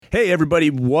Hey everybody,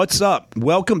 what's up?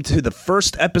 Welcome to the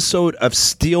first episode of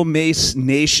Steel Mace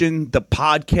Nation, the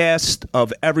podcast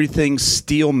of everything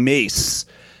Steel Mace.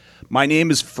 My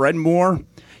name is Fred Moore.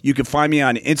 You can find me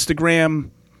on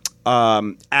Instagram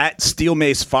at Steel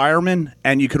Mace Fireman,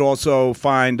 and you could also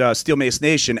find Steel Mace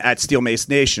Nation at Steel Mace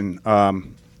Nation.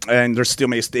 And there's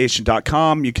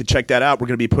steelmacenation.com. You can check that out. We're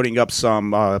going to be putting up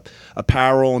some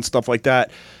apparel and stuff like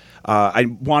that. I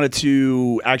wanted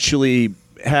to actually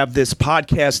have this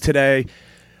podcast today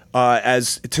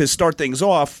as to start things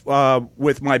off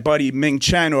with my buddy Ming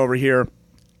Chen over here.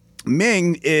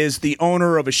 Ming is the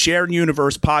owner of a Shared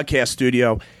Universe podcast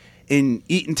studio in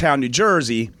Eatontown, New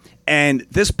Jersey, and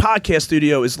this podcast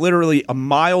studio is literally a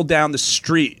mile down the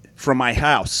street from my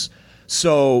house.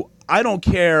 So I don't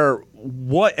care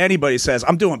what anybody says.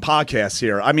 I'm doing podcasts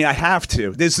here. I mean, I have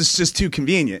to. This is just too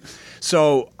convenient.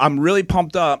 So I'm really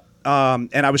pumped up.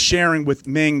 And I was sharing with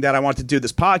Ming that I wanted to do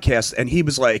this podcast, and he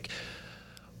was like,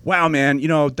 wow, man,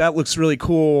 that looks really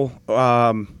cool.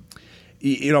 Ming,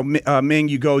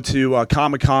 you go to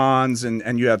Comic-Cons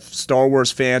and you have Star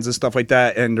Wars fans and stuff like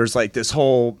that, and there's like this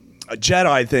whole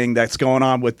Jedi thing that's going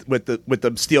on with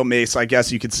the Steel Mace, I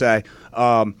guess you could say.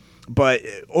 But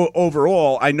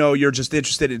overall, I know you're just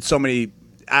interested in so many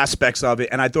aspects of it,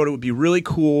 and I thought it would be really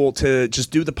cool to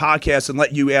just do the podcast and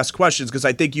let you ask questions, because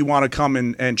I think you want to come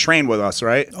and train with us,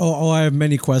 right? I have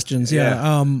many questions.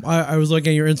 Yeah. I was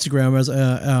looking at your Instagram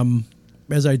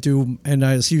as I do, and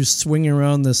I see you swinging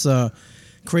around this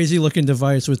crazy looking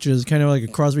device, which is kind of like a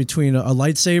cross between a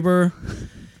lightsaber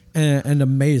and a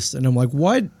mace. And I'm like,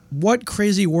 what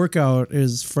crazy workout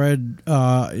is Fred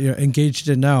engaged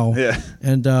in now? Yeah.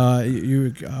 And I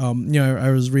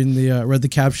was reading read the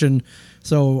caption.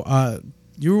 So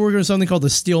you were working on something called the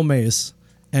Steel Mace,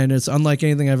 and it's unlike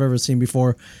anything I've ever seen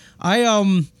before.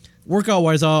 Workout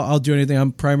wise, I'll do anything.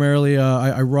 I'm primarily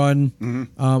I run.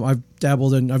 Mm-hmm. I've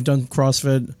dabbled in. I've done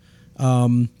CrossFit,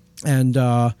 I'll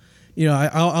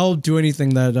do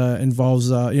anything that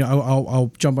involves.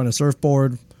 I'll jump on a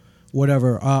surfboard,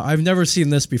 whatever. I've never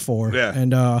seen this before,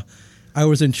 and I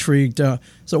was intrigued.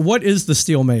 So what is the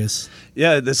Steel Mace?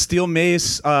 Yeah, the Steel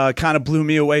Mace kind of blew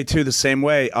me away too, the same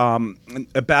way.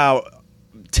 About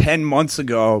 10 months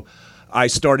ago, I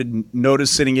started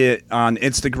noticing it on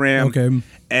Instagram. Okay.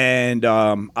 And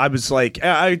I was like,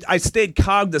 I stayed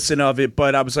cognizant of it,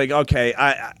 but I was like, okay,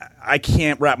 I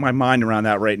can't wrap my mind around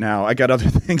that right now. I got other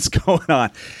things going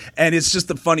on. And it's just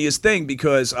the funniest thing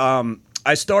because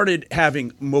I started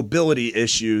having mobility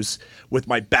issues with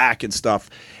my back and stuff.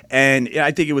 And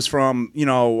I think it was from,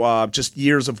 just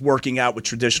years of working out with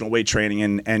traditional weight training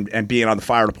and being on the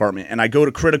fire department. And I go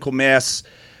to Critical Mass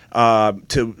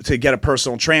to get a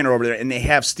personal trainer over there, and they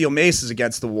have steel maces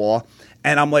against the wall.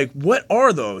 And I'm like, what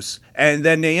are those? And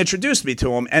then they introduced me to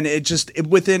them. And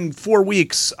within 4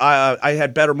 weeks, I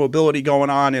had better mobility going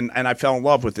on, and I fell in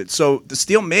love with it. So the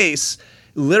Steel Mace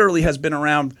literally has been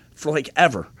around for like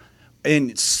ever,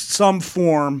 in some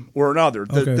form or another.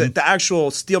 The actual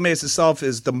Steel Mace itself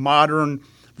is the modern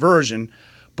version,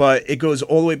 but it goes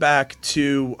all the way back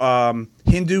to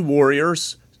Hindu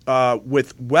warriors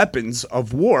with weapons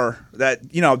of war that,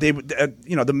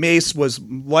 the mace was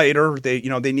lighter. They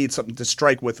need something to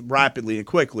strike with rapidly and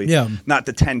quickly. Yeah. Not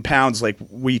the 10 pounds like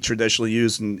we traditionally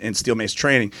use in Steel Mace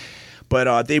training.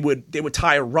 But they would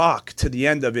tie a rock to the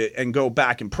end of it and go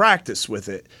back and practice with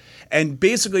it. And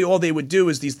basically all they would do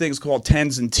is these things called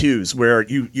 10s and 2s, where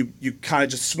you kind of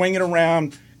just swing it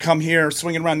around, come here,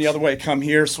 swing it around the other way, come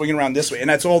here, swing it around this way. And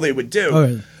that's all they would do.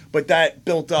 Okay. But that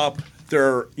built up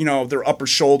their upper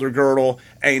shoulder girdle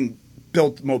and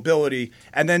built mobility.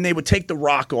 And then they would take the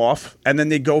rock off, and then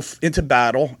they'd go into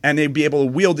battle, and they'd be able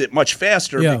to wield it much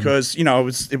faster because,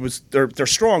 they're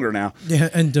stronger now. Yeah,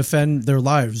 and defend their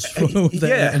lives.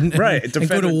 And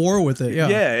go to war with it. Yeah,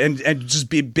 and just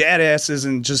be badasses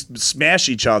and just smash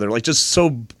each other. Like, just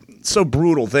so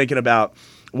brutal thinking about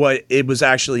what it was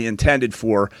actually intended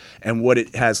for and what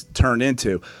it has turned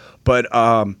into. But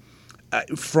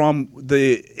from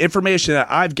the information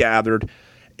that I've gathered,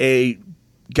 a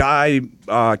guy,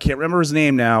 can't remember his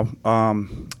name now,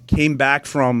 came back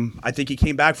from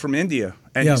India,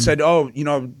 and he said,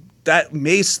 that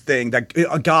mace thing, that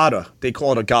Agata, they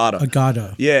call it Agata.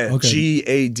 Agata. Yeah,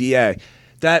 okay. Gada.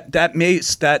 That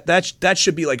mace, that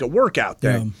should be like a workout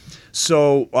thing. Yeah.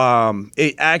 So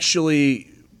it actually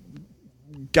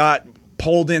got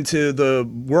pulled into the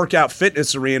workout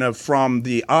fitness arena from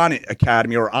the Onnit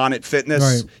Academy or Onnit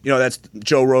Fitness. Right. That's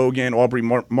Joe Rogan, Aubrey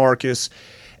Marcus.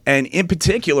 And in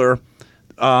particular,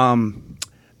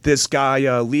 this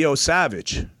guy, Leo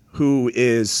Savage, who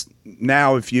is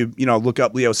now, if you look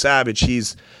up Leo Savage,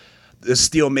 he's the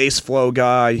steel mace flow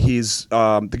guy. He's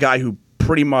the guy who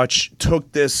pretty much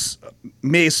took this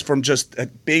mace from just a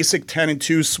basic 10 and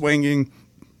 2 swinging,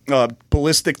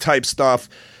 ballistic type stuff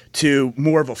to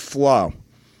more of a flow.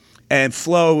 And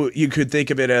flow, you could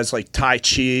think of it as like Tai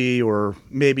Chi or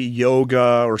maybe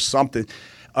yoga or something.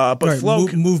 But right, flow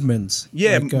movements.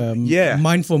 Yeah, like,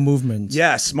 mindful movements.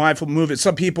 Yes, mindful movements.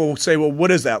 Some people say, well, what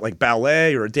is that? Like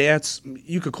ballet or a dance?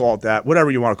 You could call it that,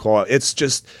 whatever you want to call it. It's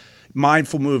just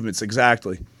mindful movements,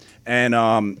 exactly. And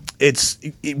it's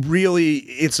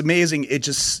amazing. It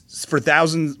just for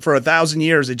 1,000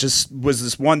 years, it just was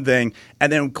this one thing,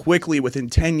 and then quickly within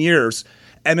 10 years,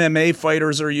 MMA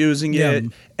fighters are using it,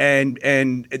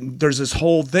 and there's this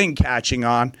whole thing catching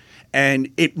on.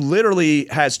 And it literally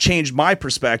has changed my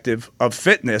perspective of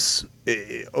fitness,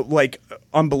 like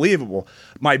unbelievable.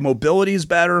 My mobility is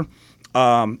better.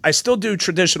 I still do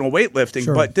traditional weightlifting,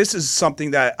 sure. but this is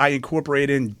something that I incorporate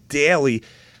in daily.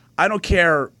 I don't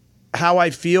care how I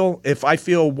feel. If I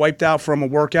feel wiped out from a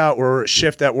workout or a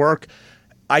shift at work,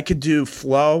 I could do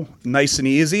flow nice and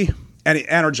easy, and it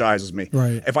energizes me.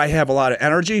 Right. If I have a lot of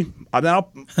energy, then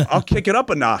I'll kick it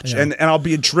up a notch, and I'll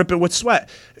be dripping with sweat.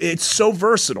 It's so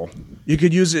versatile. You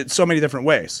could use it so many different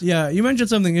ways. Yeah, you mentioned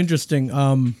something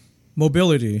interesting.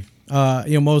 Mobility.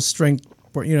 Most strength.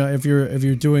 If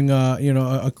you're doing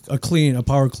a clean, a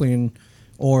power clean,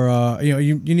 or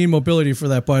you need mobility for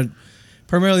that. But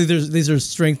primarily, these are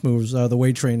strength moves. The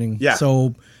weight training. Yeah.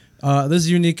 So. This is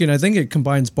unique, and I think it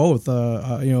combines both,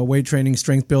 weight training,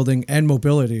 strength building, and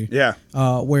mobility. Yeah.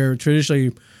 Where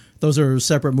traditionally, those are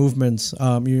separate movements.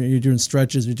 You're doing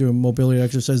stretches, you're doing mobility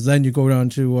exercises, then you go down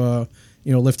to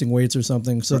lifting weights or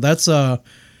something. So that's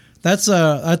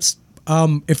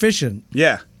efficient.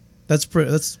 Yeah. That's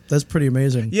pretty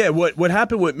amazing. Yeah. What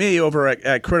happened with me over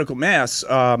at Critical Mass?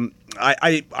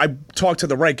 I talked to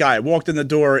the right guy. I walked in the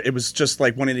door. It was just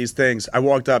like one of these things. I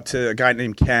walked up to a guy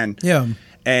named Ken. Yeah.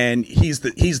 And he's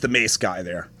the mace guy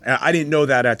there. And I didn't know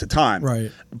that at the time.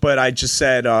 Right. But I just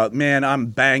said, man, I'm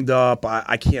banged up.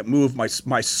 I can't move my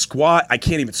squat. I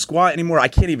can't even squat anymore. I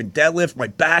can't even deadlift. My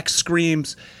back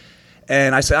screams.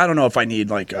 And I said, I don't know if I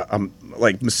need like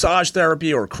massage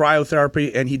therapy or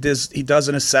cryotherapy. And he does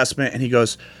an assessment, and he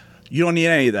goes, you don't need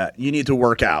any of that. You need to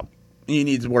work out. You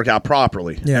need to work out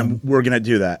properly. Yeah. And we're going to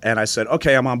do that. And I said,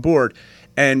 okay, I'm on board.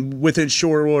 And within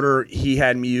short order, he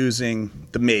had me using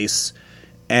the mace.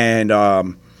 And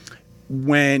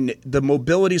when the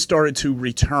mobility started to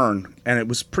return, and it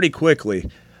was pretty quickly,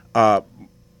 I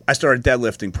started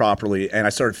deadlifting properly, and I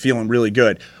started feeling really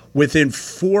good. Within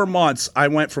 4 months, I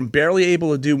went from barely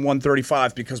able to do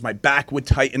 135 because my back would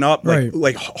tighten up,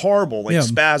 like horrible,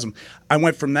 spasm. I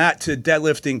went from that to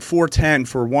deadlifting 410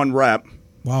 for 1 rep.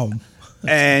 Wow.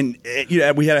 And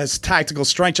we had a tactical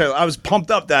strength challenge. I was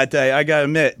pumped up that day, I gotta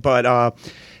admit, but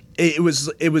it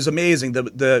was amazing.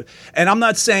 And I'm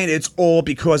not saying it's all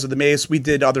because of the mace. We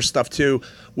did other stuff too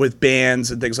with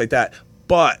bands and things like that.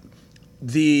 But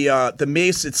the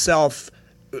mace itself,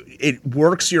 it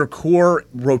works your core.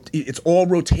 It's all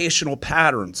rotational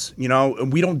patterns,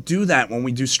 and we don't do that when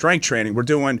we do strength training. We're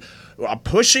doing, I'm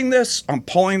pushing this, I'm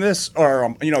pulling this,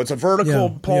 or it's a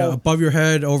vertical pull. Yeah, above your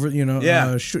head, over,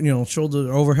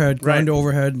 shoulder overhead, grind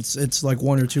overhead. It's like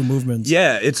 1 or 2 movements.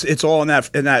 Yeah, it's all in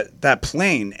that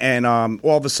plane, and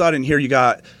all of a sudden here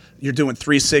you're doing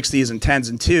 360s and 10s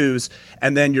and 2s,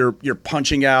 and then you're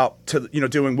punching out to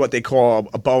doing what they call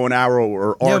a bow and arrow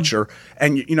or archer,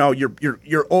 and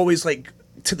you're always like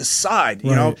to the side,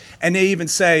 right. And they even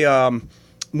say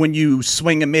when you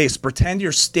swing a mace, pretend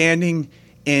you're standing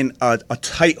in a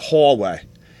tight hallway,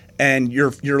 and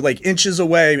you're like inches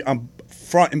away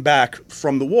front and back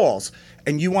from the walls,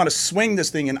 and you want to swing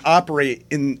this thing and operate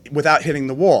without hitting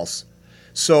the walls.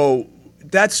 So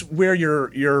that's where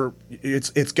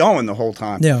it's going the whole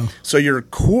time. Yeah. So your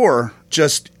core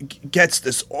just gets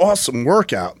this awesome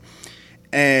workout,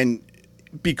 and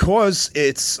because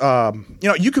it's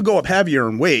you could go up heavier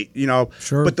in weight,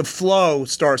 sure. But the flow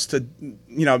starts to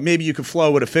maybe you could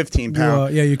flow with a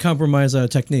 15-pound. You compromise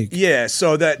technique. Yeah.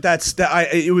 So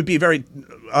it would be very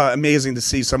amazing to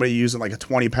see somebody using like a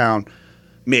 20-pound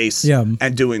mace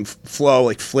and doing flow,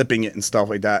 like flipping it and stuff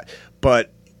like that.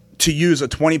 But to use a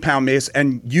 20-pound mace,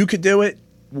 and you could do it.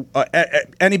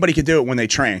 Anybody could do it when they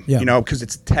train, because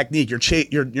it's technique.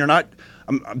 You're not.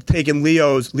 I'm taking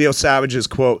Leo Savage's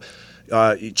quote.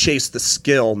 You chase the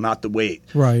skill, not the weight.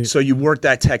 Right. So you work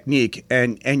that technique,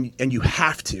 and you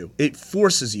have to. It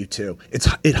forces you to.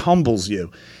 It humbles you,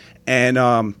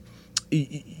 and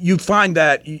you find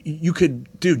that you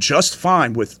could do just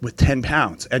fine with 10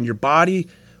 pounds, and your body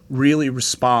really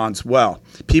responds well.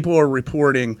 People are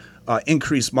reporting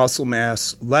increased muscle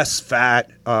mass, less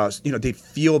fat. They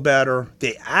feel better,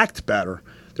 they act better.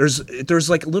 There's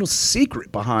like a little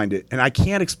secret behind it, and I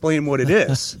can't explain what it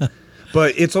is.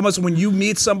 But it's almost when you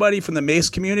meet somebody from the Mace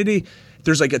community,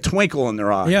 there's like a twinkle in their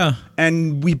eye. Yeah.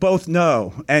 And we both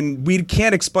know. And we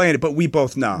can't explain it, but we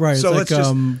both know. Right. So it's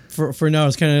like, for now,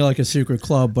 it's kind of like a secret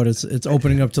club, but it's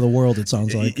opening up to the world, it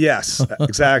sounds like. Yes,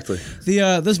 exactly.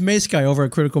 This Mace guy over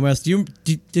at Critical Mass, did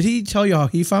he tell you how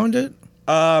he found it?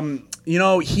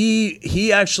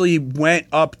 He actually went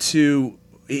up to...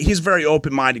 He's a very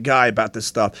open-minded guy about this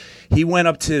stuff. He went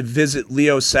up to visit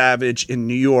Leo Savage in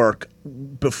New York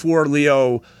before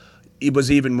Leo was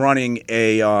even running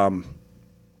a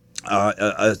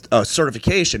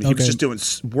certification. He was just doing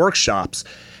workshops,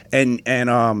 and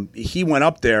he went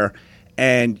up there,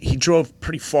 and he drove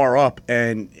pretty far up,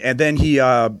 and then he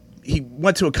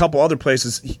went to a couple other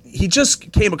places. He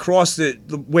just came across it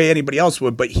the way anybody else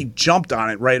would, but he jumped on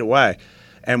it right away,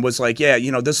 and was like, yeah,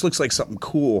 this looks like something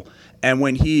cool. And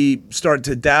when he started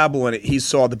to dabble in it, he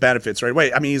saw the benefits right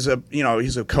away. I mean, he's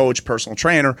a coach, personal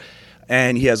trainer,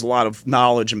 and he has a lot of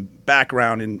knowledge and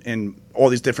background in all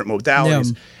these different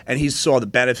modalities. Yeah. And he saw the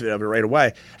benefit of it right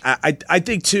away. I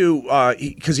think too,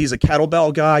 because he's a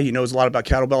kettlebell guy, he knows a lot about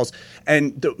kettlebells.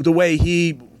 And the way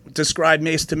he described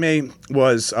Mace to me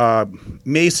was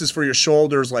Mace is for your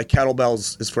shoulders, like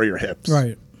kettlebells is for your hips.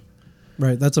 Right.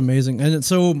 That's amazing. And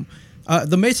so.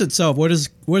 The Mace itself, what does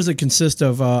it consist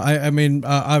of?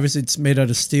 Obviously it's made out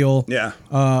of steel. Yeah.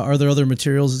 Are there other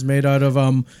materials it's made out of?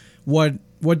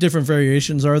 What different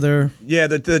variations are there? Yeah,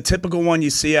 the typical one you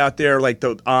see out there, like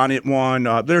the Onnit one.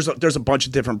 There's a bunch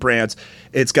of different brands.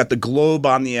 It's got the globe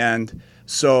on the end,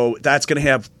 so that's going to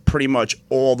have pretty much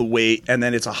all the weight, and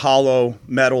then it's a hollow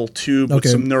metal tube with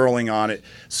some knurling on it.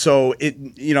 So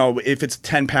if it's a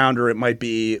 10-pounder, it might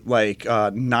be like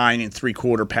 9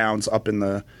 3/4 pounds up in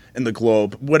the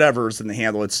globe, whatever's in the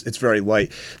handle. It's very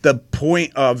light. The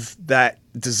point of that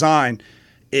design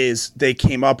is they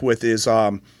came up with is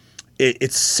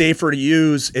it's safer to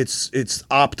use. It's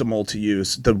optimal to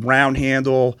use. The round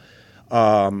handle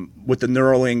with the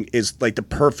knurling is like the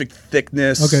perfect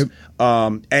thickness. Okay.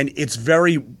 And it's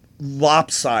very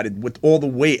lopsided with all the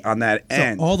weight on that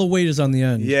end. So all the weight is on the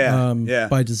end. Yeah.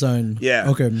 By design.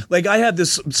 Yeah. Okay. Like I had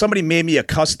this, somebody made me a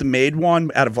custom made one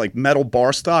out of like metal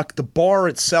bar stock. The bar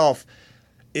itself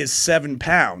is 7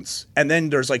 pounds, and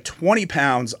then there's like 20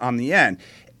 pounds on the end,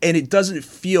 and it doesn't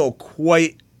feel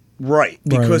quite right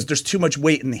because there's too much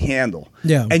weight in the handle.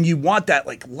 Yeah. And you want that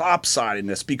like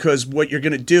lopsidedness, because what you're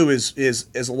going to do is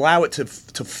allow it to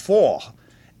fall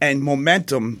and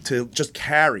momentum to just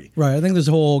carry. Right. I think there's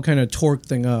a whole kind of torque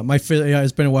thing.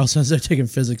 It's been a while since I've taken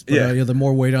physics, but the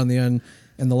more weight on the end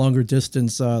and the longer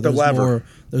distance,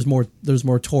 there's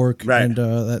more torque, and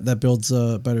that builds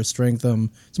better strength.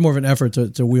 It's more of an effort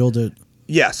to wield it.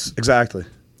 Yes, exactly.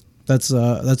 That's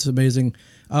amazing.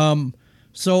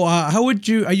 So how would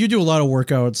you do a lot of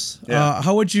workouts? Yeah.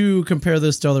 How would you compare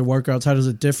this to other workouts? How does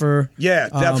it differ? Yeah,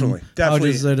 definitely. How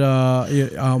does it?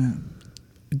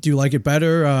 Do you like it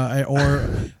better,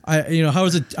 how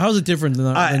is it different than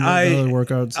other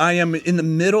workouts? I am in the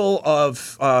middle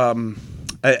of an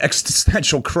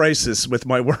existential crisis with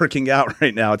my working out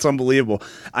right now. It's unbelievable.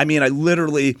 I mean, I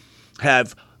literally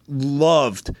have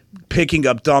loved picking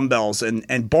up dumbbells and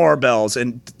barbells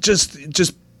and just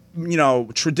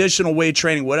traditional weight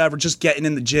training, whatever, just getting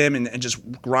in the gym and just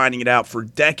grinding it out for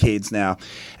decades now.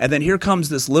 And then here comes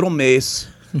this little Mace.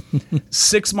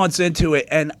 6 months into it,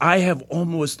 and I have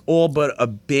almost all but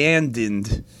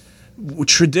abandoned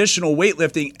traditional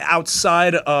weightlifting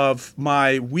outside of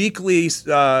my weekly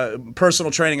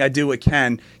personal training I do with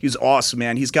Ken. He's awesome,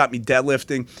 man. He's got me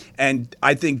deadlifting, and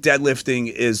I think deadlifting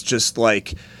is just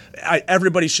like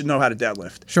everybody should know how to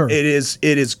deadlift. Sure. It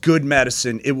is good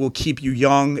medicine. It will keep you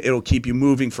young. It'll keep you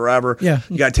moving forever. Yeah.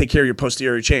 You got to take care of your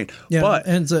posterior chain. Yeah,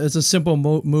 and it's a simple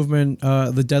movement,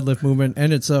 the deadlift movement,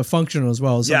 and it's functional as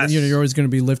well. So, yes. You're always going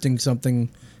to be lifting something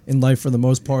in life for the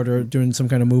most part, or doing some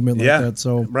kind of movement like that.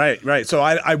 So right. So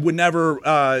I would never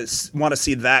want to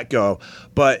see that go.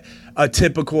 But a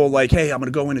typical like, hey, I'm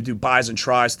going to go in and do bis and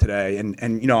tris today, and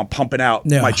I'm pumping out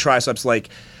my triceps like.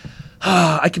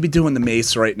 I could be doing the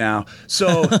Mace right now.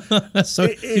 So,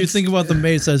 you think about the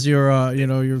Mace as your.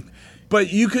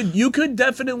 But you could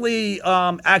definitely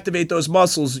activate those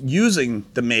muscles using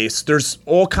the Mace. There's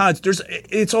all kinds.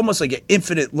 It's almost like an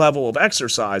infinite level of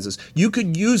exercises. You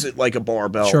could use it like a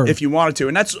barbell if you wanted to,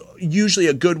 and that's usually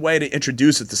a good way to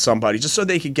introduce it to somebody, just so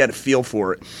they could get a feel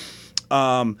for it.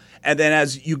 And then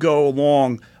as you go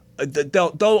along.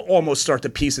 They'll almost start to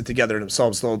piece it together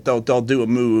themselves. They'll do a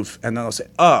move, and then they'll say,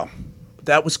 "Oh,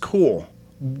 that was cool.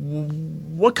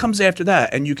 what comes after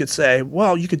that? And you could say,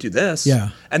 well, you could do this.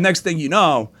 Yeah. And next thing you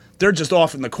know, they're just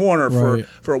off in the corner Right.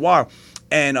 for a while.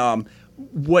 And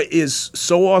what is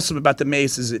so awesome about the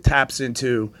mace is it taps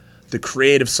into the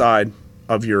creative side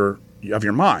of your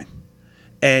mind,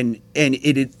 and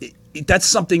that's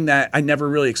something that I never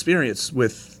really experienced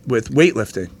with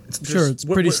weightlifting. It's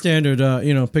pretty standard.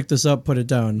 Pick this up, put it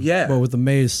down. Yeah. But with the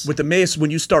mace,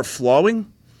 when you start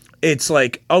flowing, it's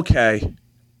like, okay,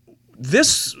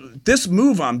 this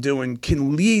move I'm doing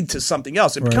can lead to something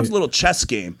else. It becomes a little chess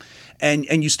game,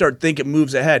 and you start thinking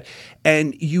moves ahead,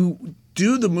 and you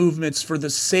do the movements for the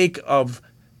sake of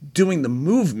doing the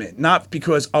movement, not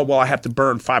because I have to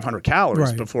burn 500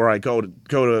 calories before I go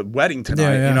to a wedding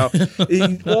tonight.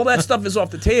 Yeah. All that stuff is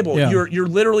off the table. Yeah. You're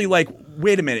literally like,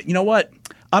 wait a minute, you know what?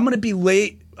 I'm gonna be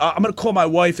late. I'm gonna call my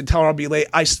wife and tell her I'll be late.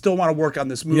 I still want to work on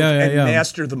this move and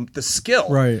master the skill.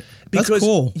 Right. Because, that's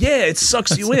cool. Yeah, it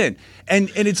sucks you in, and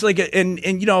it's like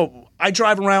I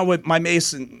drive around with my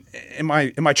mace in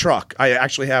my truck. I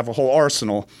actually have a whole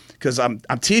arsenal because I'm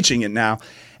teaching it now,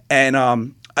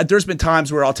 and there's been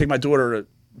times where I'll take my daughter to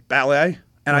ballet,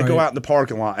 and I go out in the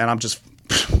parking lot, and I'm just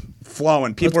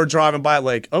flowing. People are driving by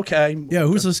like, okay. Yeah,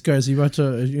 who's this guy? Is he about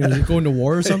to is he going to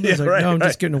war or something? It's like, no, I'm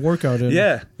just getting a workout in.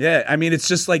 Yeah. I mean, it's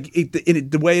just like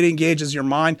the way it engages your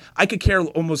mind. I could care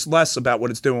almost less about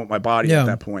what it's doing with my body at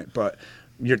that point, but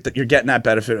you're getting that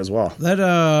benefit as well.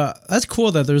 That's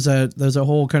cool that there's a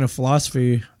whole kind of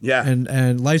philosophy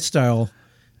and lifestyle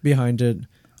behind it.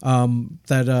 So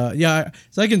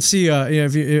I can see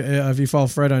if you follow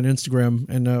Fred on Instagram,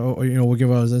 and we'll give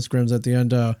out his Instagrams at the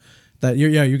end. That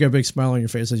you get a big smile on your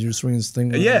face as you're swinging this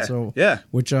thing.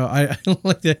 Which I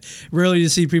like that. Rarely you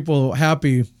see people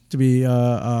happy to be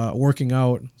working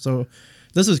out. So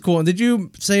this is cool. And did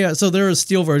you say so? There are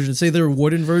steel versions. Say there are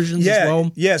wooden versions as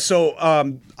well. Yeah. So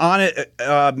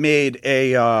Onnit made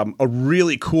a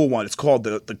really cool one. It's called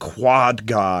the Quad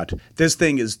God. This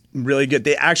thing is really good.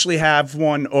 They actually have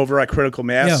one over at Critical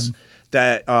Mass. Yeah.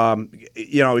 That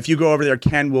if you go over there,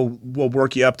 Ken will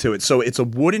work you up to it. So it's a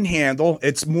wooden handle.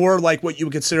 It's more like what you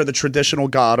would consider the traditional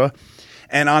Gada,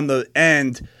 and on the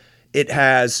end, it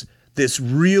has this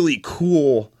really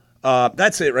cool.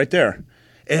 That's it right there.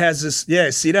 It has this. Yeah,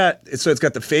 see that? So it's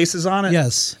got the faces on it.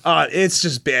 Yes. It's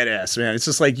just badass, man. It's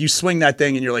just like you swing that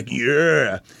thing and you're like,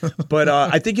 yeah. But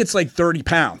I think it's like 30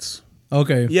 pounds.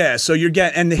 Okay. Yeah. So you're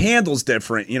getting, and the handle's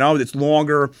different. It's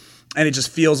longer. And it just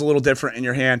feels a little different in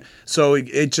your hand. So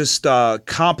it just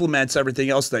complements everything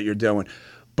else that you're doing.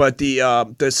 But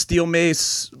the steel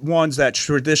mace ones, that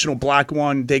traditional black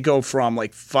one, they go from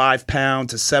like 5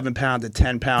 pound to 7 pound to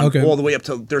 10 pound, all the way up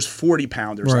to there's 40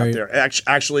 pounders out there.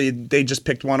 Actually, they just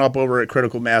picked one up over at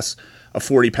Critical Mass, a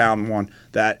 40-pound one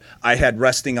that I had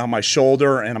resting on my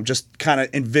shoulder, and I'm just kind of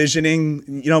envisioning,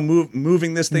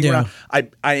 moving this thing around. I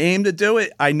aim to do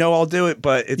it. I know I'll do it,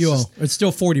 but it's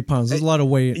still 40 pounds. There's a lot of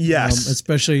weight. Yes,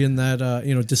 especially in that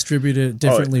distributed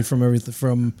differently from everything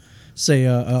from say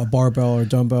a barbell or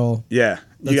dumbbell. Yeah,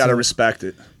 you got to respect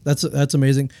it. That's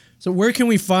amazing. So where can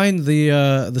we find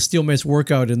the steel mace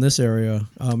workout in this area?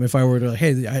 If I were to,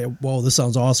 this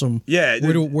sounds awesome. Yeah.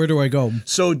 Where do I go?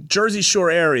 So Jersey Shore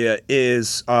area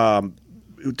is,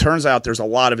 it turns out there's a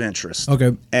lot of interest.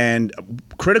 Okay. And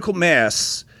Critical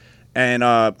Mass, and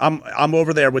I'm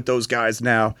over there with those guys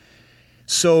now.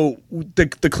 So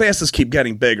the classes keep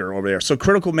getting bigger over there. So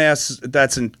Critical Mass,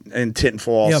 that's in Tinton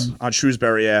Falls on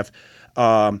Shrewsbury Ave.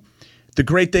 The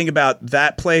great thing about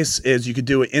that place is you could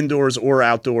do it indoors or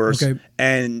outdoors,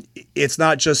 and it's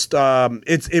not just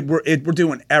we're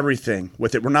doing everything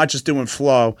with it. We're not just doing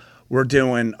flow. We're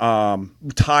doing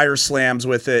tire slams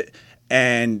with it,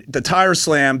 and the tire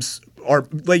slams are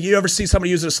like, you ever see somebody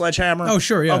using a sledgehammer? Oh,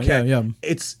 sure, yeah, okay. Yeah.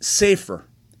 It's safer.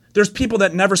 There's people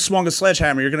that never swung a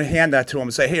sledgehammer. You're going to hand that to them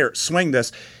and say, "Here, swing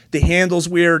this." The handle's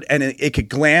weird, and it could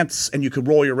glance, and you could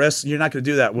roll your wrists. You're not going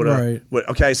to do that with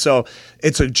so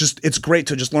it's great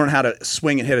to just learn how to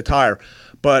swing and hit a tire,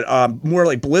 but more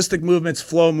like ballistic movements,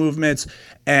 flow movements,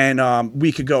 and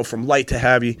we could go from light to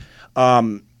heavy.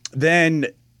 Then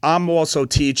I'm also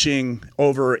teaching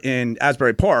over in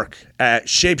Asbury Park at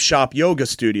Shape Shop Yoga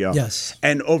Studio. Yes.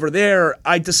 And over there,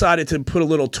 I decided to put a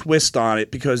little twist on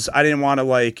it because I didn't want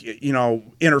to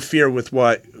interfere with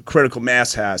what Critical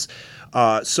Mass has.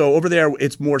 So over there,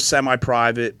 it's more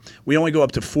semi-private. We only go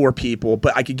up to 4 people,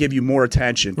 but I could give you more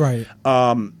attention. Right.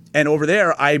 And over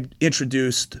there, I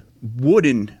introduced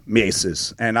wooden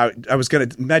maces. And I was going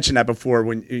to mention that before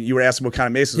when you were asking what kind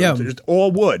of maces. Yeah. They're just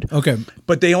all wood. Okay.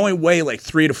 But they only weigh like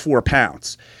 3 to 4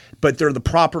 pounds. But they're the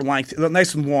proper length,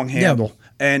 nice and long handle.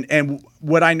 Yeah. And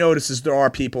what I notice is there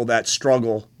are people that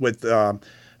struggle with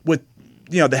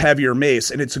the heavier mace,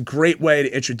 and it's a great way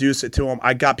to introduce it to them.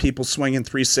 I got people swinging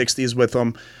 360s with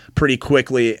them pretty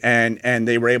quickly, and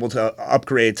they were able to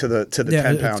upgrade to the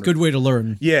 10-pounder. It's a good way to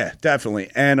learn. Yeah, definitely.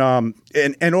 And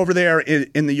over there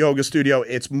in the yoga studio,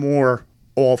 it's more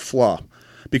all flow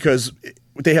because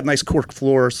they have nice cork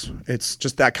floors. It's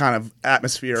just that kind of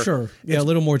atmosphere. Sure. Yeah, a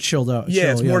little more chilled out.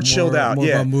 Yeah, it's more chilled out. More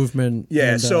about movement.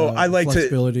 Yeah, and, so I like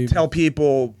to tell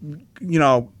people,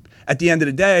 at the end of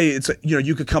the day, it's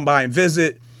you could come by and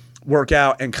visit, work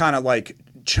out, and kind of like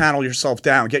channel yourself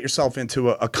down, get yourself into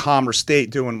a calmer state,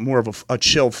 doing more of a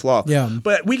chill flow. Yeah.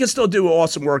 But we can still do an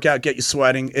awesome workout, get you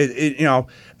sweating.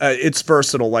 It's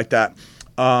versatile like that.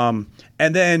 And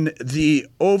then the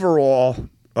overall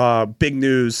big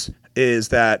news is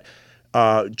that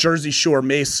Jersey Shore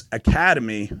Mace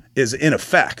Academy is in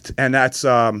effect, and that's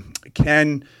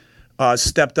Ken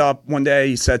stepped up one day.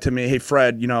 He said to me, "Hey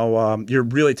Fred, you're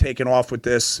really taking off with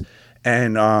this,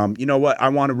 and you know what? I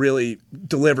want to really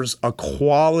deliver a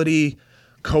quality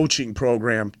coaching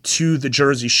program to the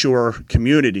Jersey Shore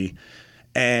community,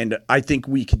 and I think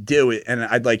we could do it, and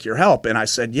I'd like your help." And I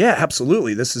said, "Yeah,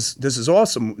 absolutely. This is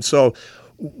awesome." So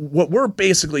what we're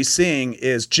basically seeing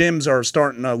is gyms are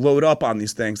starting to load up on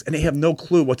these things, and they have no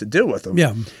clue what to do with them.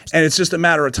 Yeah. And it's just a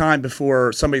matter of time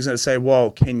before somebody's going to say, "Well,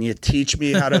 can you teach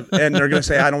me how to?" And they're going to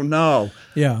say, "I don't know."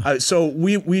 Yeah. So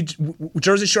we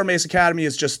Jersey Shore Mace Academy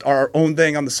is just our own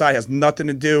thing on the side. Has nothing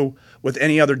to do with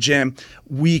any other gym.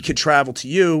 We could travel to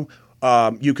you.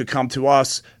 You could come to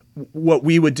us. What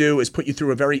we would do is put you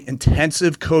through a very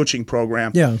intensive coaching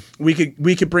program. Yeah. We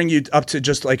could bring you up to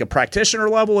just like a practitioner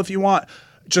level if you want,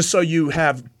 just so you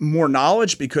have more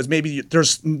knowledge, because maybe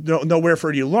there's nowhere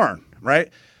for you to learn, right?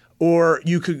 Or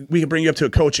we could bring you up to a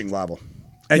coaching level,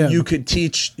 and you could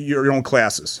teach your own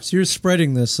classes. So you're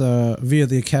spreading this via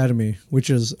the academy, which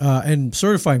is and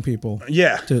certifying people.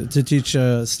 Yeah. To teach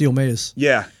steel mace.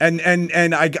 Yeah, and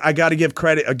I got to give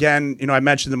credit again. I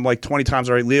mentioned him like 20 times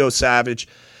already. Leo Savage,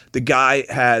 the guy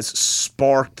has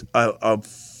sparked a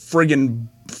friggin'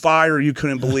 fire you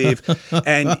couldn't believe,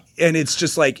 and it's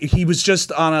just like he was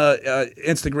just on a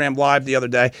Instagram live the other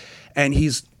day, and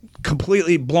he's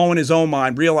completely blowing his own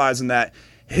mind, realizing that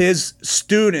his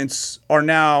students are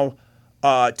now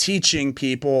teaching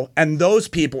people, and those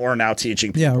people are now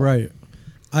teaching people. Yeah, right.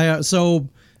 So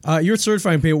you're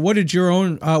certifying people. What did your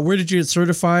own? Where did you get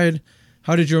certified?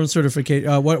 How did your own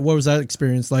certification? What was that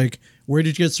experience like? Where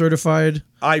did you get certified?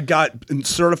 I got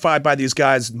certified by these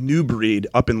guys, New Breed,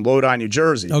 up in Lodi, New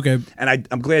Jersey. Okay. And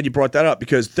I'm glad you brought that up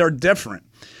because they're different.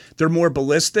 They're more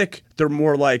ballistic. They're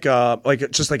more like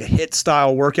just like a HIIT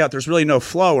style workout. There's really no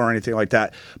flow or anything like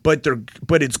that. But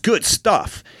it's good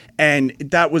stuff. And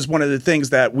that was one of the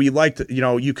things that we liked.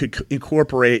 You could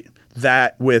incorporate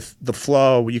that with the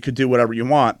flow. You could do whatever you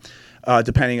want.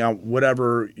 Depending on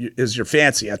whatever is your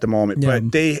fancy at the moment. Yeah.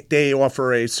 But they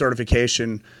offer a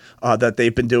certification that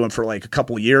they've been doing for like a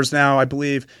couple of years now, I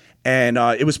believe. And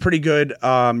it was pretty good.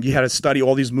 You had to study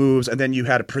all these moves, and then you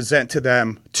had to present to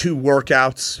them 2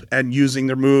 workouts and using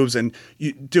their moves and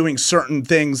doing certain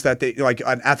things that they like,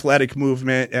 an athletic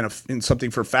movement and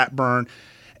something for fat burn.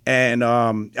 And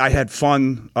I had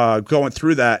fun going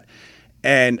through that.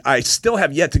 And I still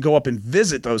have yet to go up and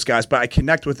visit those guys, but I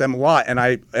connect with them a lot,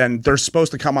 and they're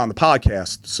supposed to come on the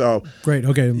podcast. So great.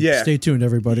 Okay. Yeah. Stay tuned,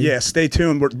 everybody. Yeah, stay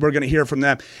tuned. We're going to hear from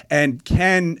them. And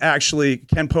Ken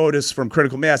Potus from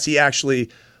Critical Mass, he actually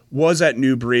was at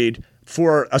New Breed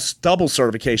for a double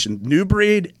certification, New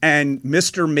Breed and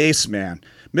Mr. Mace Man.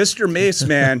 Mr. Mace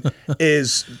Man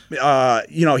is,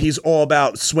 he's all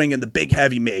about swinging the big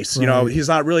heavy mace. Right. He's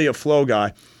not really a flow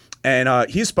guy. And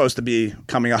he's supposed to be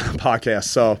coming on the podcast,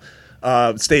 so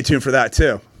stay tuned for that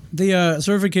too. The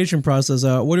certification process,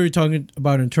 what are we talking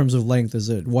about in terms of length? Is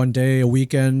it one day, a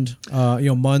weekend,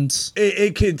 months?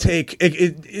 It could take,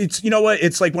 it's,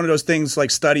 it's like one of those things like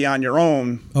study on your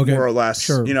own, more or less.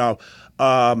 Sure.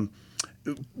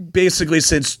 Basically,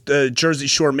 since the Jersey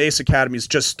Shore Mace Academy is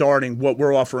just starting, what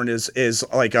we're offering is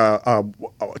like a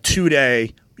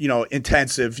 2-day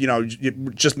intensive, you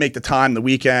just make the time the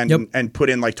weekend. Yep. and put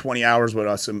in like 20 hours with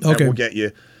us, and Okay. we'll get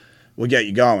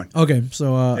you going. Okay,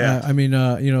 so Yeah. I mean,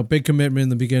 big commitment in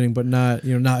the beginning, but not,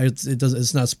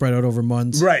 it's not spread out over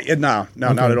months. Right. No,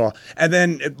 not at all. And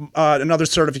then another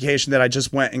certification that I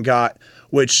just went and got,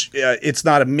 which it's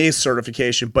not a MACE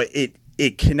certification, but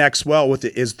it connects well with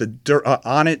it, is the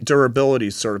Onnit Durability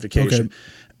certification. Okay.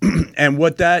 And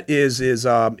what that is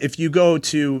if you go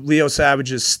to Leo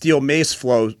Savage's Steel Mace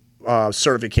Flow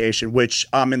certification, which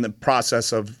I'm in the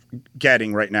process of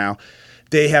getting right now,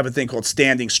 they have a thing called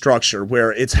standing structure,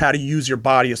 where it's how to use your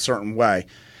body a certain way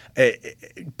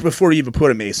before you even put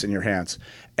a mace in your hands.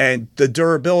 And the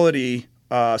durability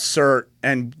cert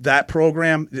and that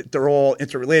program, they're all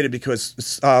interrelated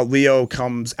because Leo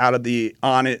comes out of the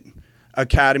Onnit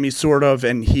Academy, sort of,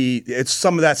 and it's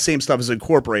some of that same stuff is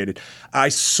incorporated. I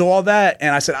saw that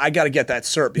and I said, I got to get that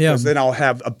cert because then I'll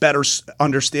have a better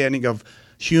understanding of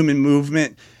human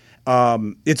movement.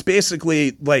 It's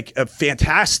basically like a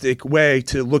fantastic way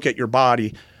to look at your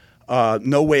body.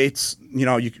 No weights,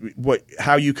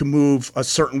 how you can move a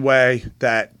certain way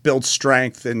that builds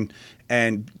strength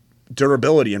and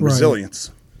durability and resilience.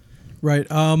 Right.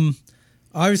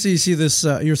 Obviously, you see this.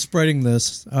 You're spreading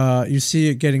this. You see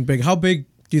it getting big. How big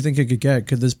do you think it could get?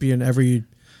 Could this be in every?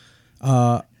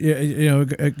 Could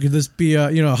this be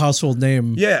a household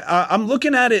name? Yeah, I'm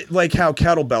looking at it like how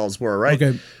kettlebells were. Right.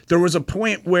 Okay. There was a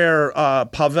point where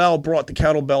Pavel brought the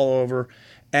kettlebell over.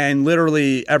 And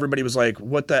literally everybody was like,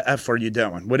 what the F are you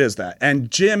doing? What is that? And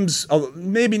gyms,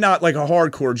 maybe not like a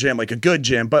hardcore gym, like a good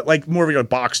gym, but like more of your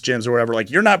box gyms or whatever.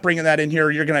 Like, you're not bringing that in here.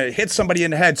 You're going to hit somebody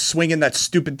in the head swinging that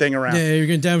stupid thing around. Yeah, you're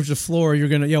going to damage the floor. You're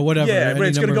going to, whatever. Yeah, but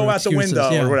it's going to go out the window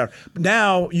or whatever.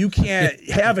 Now, you can't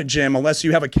have a gym unless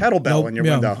you have a kettlebell in your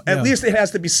window. At least it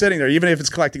has to be sitting there, even if it's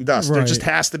collecting dust. Right. There just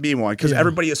has to be one because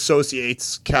everybody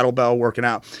associates kettlebell working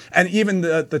out. And even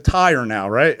the tire now,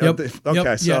 right? Yep.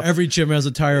 Okay, so. Yeah, every gym has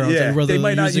a tire. Yeah, they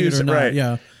might not use it, right?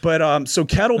 Yeah, but so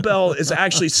kettlebell is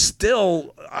actually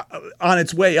still on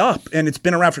its way up, and it's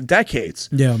been around for decades.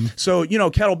 Yeah. So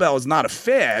kettlebell is not a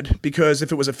fad because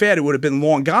if it was a fad, it would have been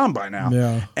long gone by now.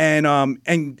 Yeah.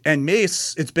 And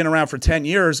mace, it's been around for 10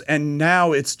 years, and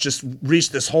now it's just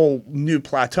reached this whole new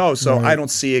plateau. So I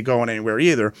don't see it going anywhere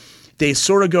either. They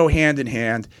sort of go hand in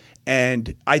hand,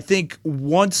 and I think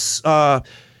once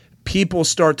people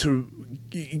start to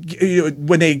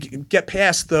when they get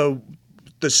past the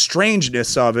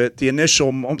strangeness of it, the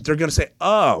initial moment, they're going to say,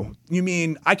 "Oh, you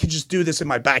mean I could just do this in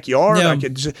my backyard?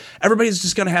 Yeah. Everybody's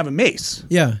just going to have a mace."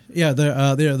 Yeah. There's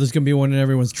going to be one in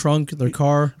everyone's trunk, their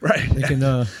car. Right. They can,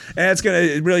 and it's going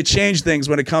to really change things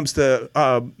when it comes to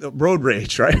road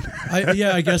rage, right?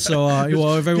 I guess so.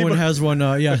 Well, if everyone has one,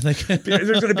 they can.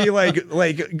 There's going to be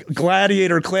like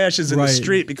gladiator clashes in the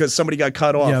street because somebody got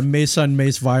cut off. Yeah, mace on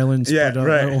mace violence. Yeah,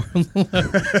 right.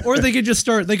 Or they could just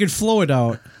they could flow it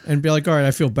out and be like, all right,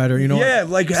 I feel better. Yeah,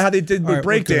 like how they did with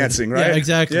breakdancing, right? Yeah,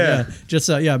 exactly. Yeah. Just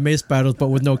mace battles, but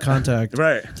with no contact.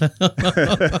 Right.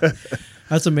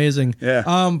 That's amazing.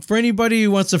 Yeah. For anybody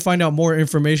who wants to find out more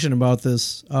information about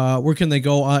this, where can they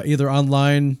go? Either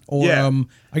online or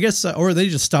I guess, or they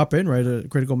just stop in right at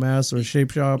Critical Mass or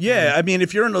Shape Shop. Yeah, I mean,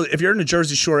 if you're in the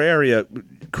Jersey Shore area,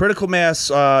 Critical Mass,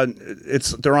 they're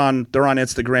on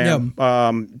Instagram.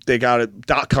 Yeah. They got it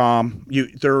 .com.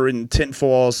 They're in Tinton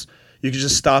Falls. You could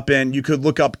just stop in. You could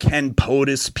look up Ken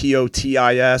Potis,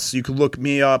 Potis. You could look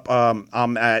me up.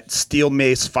 I'm at Steel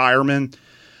Mace Fireman.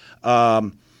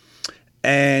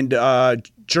 And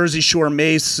Jersey Shore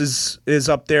Mace is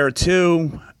up there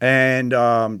too. And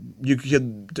you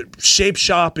could Shape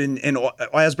Shop in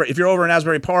Asbury. If you're over in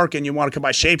Asbury Park and you want to come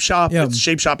by Shape Shop, it's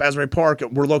Shape Shop Asbury Park.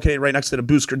 We're located right next to the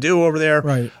Boosker Do over there.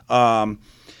 Right.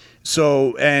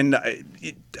 So, and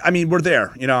I mean, we're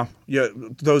there,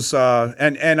 those,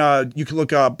 and you can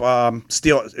look up,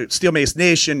 Steel Mace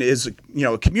Nation is,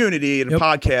 a community and a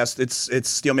podcast. It's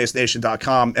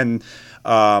steelmacenation.com and,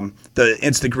 the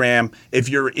Instagram. If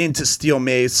you're into Steel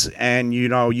Mace and,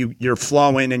 you're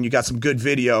flowing and you got some good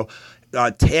video,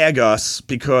 tag us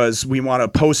because we want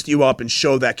to post you up and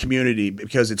show that community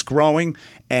because it's growing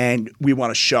and we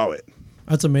want to show it.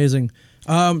 That's amazing.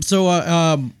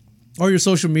 Or your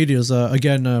social medias,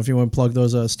 again, if you want to plug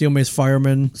those, Steel Mace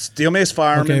Fireman. Steel Mace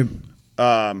Fireman.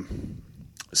 Okay.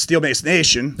 Steel Mace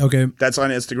Nation. Okay. That's on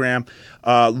Instagram.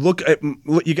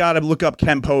 You got to look up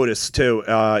Ken Potis, too.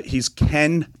 He's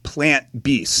Ken Plant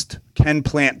Beast. Ken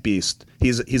Plant Beast.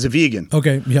 He's a vegan.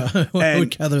 Okay, yeah. I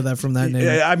would gather that from that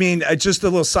name. I mean, just a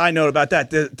little side note about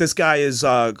that. This guy is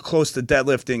close to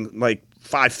deadlifting, like,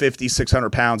 550, 600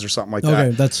 pounds or something like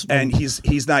that. Okay, and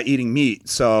he's not eating meat,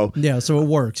 so so it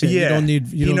works. Yeah, you don't need.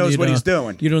 He knows what he's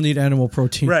doing. You don't need animal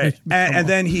protein, right? And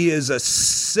then he is a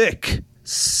sick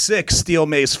Steel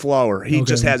Mace flower. He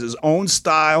just has his own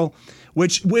style,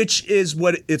 which is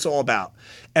what it's all about.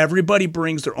 Everybody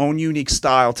brings their own unique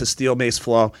style to Steel Mace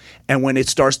Flow, and when they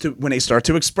start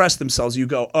to express themselves, you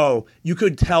go, oh, you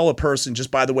could tell a person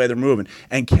just by the way they're moving.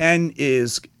 And Ken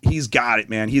he's got it,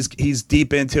 man. He's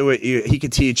deep into it. He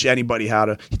could teach anybody how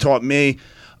to. He taught me,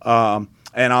 and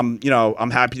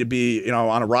I'm happy to be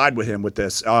on a ride with him with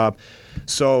this.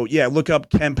 So yeah, look up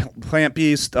Ken Plant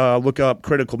Beast. Look up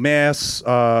Critical Mass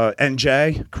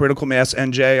NJ, Critical Mass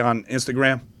NJ on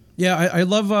Instagram. Yeah, I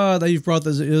love that you've brought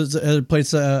this. It was a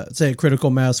place, say,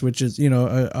 Critical Mass, which is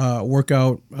a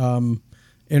workout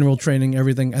interval training,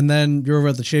 everything, and then you're over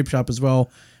at the Shape Shop as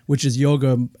well, which is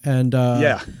yoga, and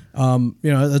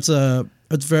that's a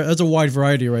wide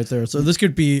variety right there. So this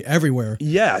could be everywhere.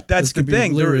 Yeah, that's the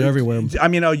thing. Literally everywhere. I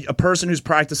mean, a person who's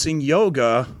practicing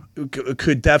yoga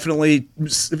could definitely.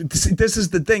 This is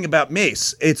the thing about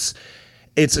Mace. It's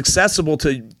accessible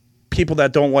to people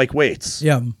that don't like weights.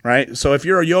 Yeah. Right. So if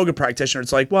you're a yoga practitioner,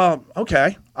 it's like, well,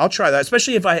 okay, I'll try that.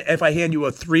 Especially if I hand you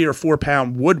a 3 or 4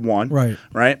 pound wood one. Right.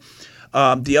 Right.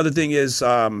 The other thing is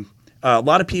a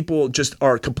lot of people just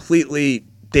are completely.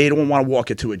 They don't want to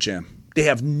walk into a gym. They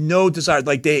have no desire.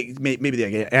 Like maybe they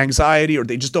get anxiety or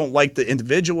they just don't like the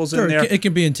individuals in there. It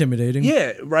can be intimidating.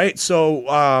 Yeah. Right. So,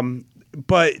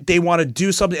 but they want to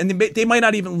do something, and they might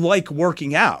not even like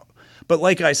working out. But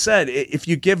like I said, if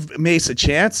you give Mace a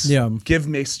chance, give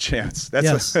Mace a chance.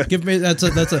 Give me that's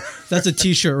a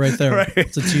T-shirt right there. Right.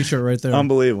 It's a T-shirt right there.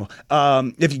 Unbelievable.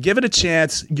 If you give it a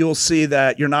chance, you'll see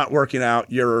that you're not working out.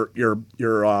 You're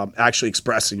actually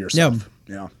expressing yourself.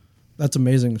 Yeah. That's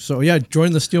amazing. So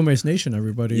join the Steel Mace Nation,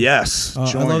 everybody. Yes,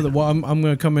 I love that. Well, I'm going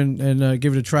to come in and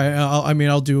give it a try.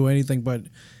 I'll do anything, but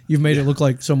you've made it look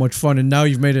like so much fun, and now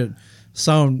you've made it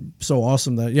sound so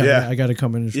awesome that I got to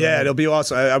come in and try it. It'll be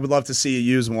awesome. I would love to see you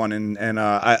use one, and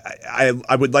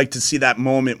I would like to see that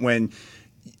moment when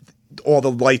all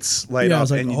the lights light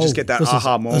up and you just get that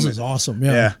aha moment. This is awesome.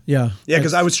 Yeah.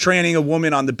 Because I was training a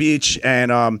woman on the beach,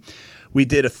 and we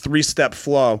did a 3-step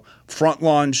flow: front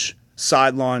lunge,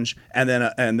 side lunge, and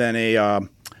then a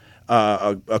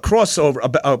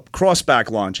crossover, a cross back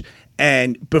lunge.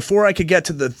 And before I could get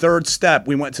to the 3rd step,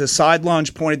 we went to side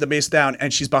lunge, pointed the Mace down,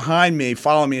 and she's behind me,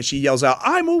 following me, and she yells out,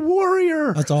 "I'm a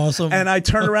warrior!" That's awesome. And I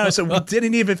turned around and said, "We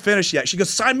didn't even finish yet." She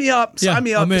goes, "Sign me up, sign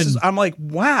me up." I'm like,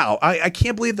 wow, I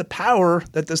can't believe the power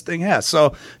that this thing has.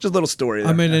 So just a little story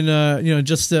there. I mean, and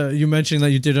you mentioning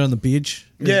that you did it on the beach.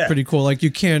 It's pretty cool. Like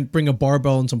you can't bring a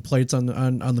barbell and some plates on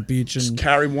the beach and just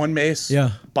carry one mace,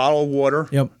 bottle of water.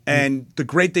 Yep. And the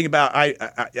great thing about I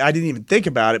didn't even think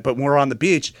about it, but when we're on the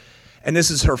beach, and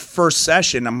this is her first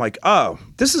session, I'm like, oh,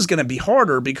 this is going to be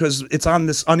harder because it's on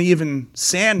this uneven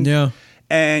sand. Yeah.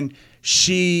 And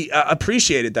she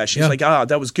appreciated that. She's like, oh,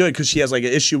 that was good, because she has like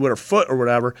an issue with her foot or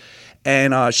whatever.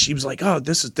 And she was like, oh,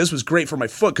 this was great for my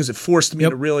foot because it forced me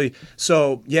to really.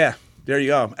 So yeah, there you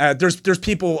go. There's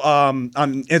people on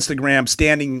Instagram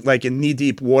standing like in knee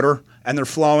deep water, and they're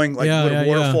flowing like with a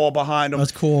waterfall behind them.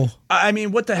 That's cool. I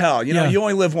mean, what the hell? You know, you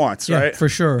only live once, right? For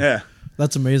sure. Yeah.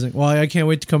 That's amazing. Well, I can't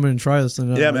wait to come in and try this.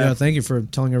 And, man. Thank you for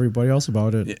telling everybody else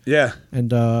about it. Yeah.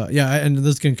 And and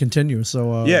this can continue.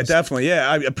 So definitely. Yeah,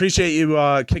 I appreciate you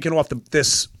kicking off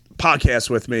this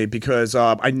podcast with me, because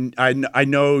I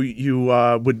know you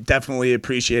would definitely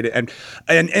appreciate it. And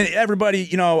everybody,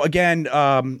 again,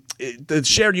 the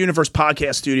Shared Universe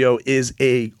Podcast Studio is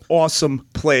a awesome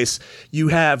place. You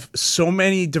have so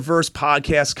many diverse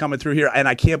podcasts coming through here, and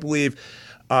I can't believe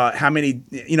how many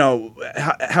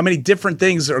different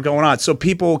things are going on. So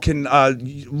people can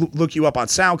look you up on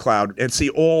SoundCloud and see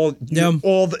all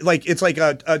it's like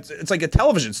a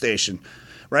television station,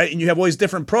 right? And you have all these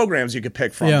different programs you could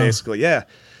pick from, basically. Yeah.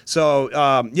 So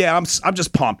I'm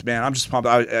just pumped, man. I'm just pumped.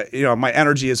 My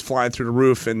energy is flying through the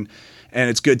roof, and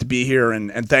it's good to be here,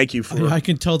 and thank you for. I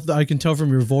can tell from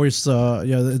your voice.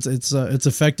 It's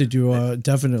affected you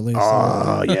definitely.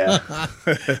 Oh yeah.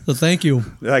 So thank you.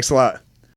 Thanks a lot.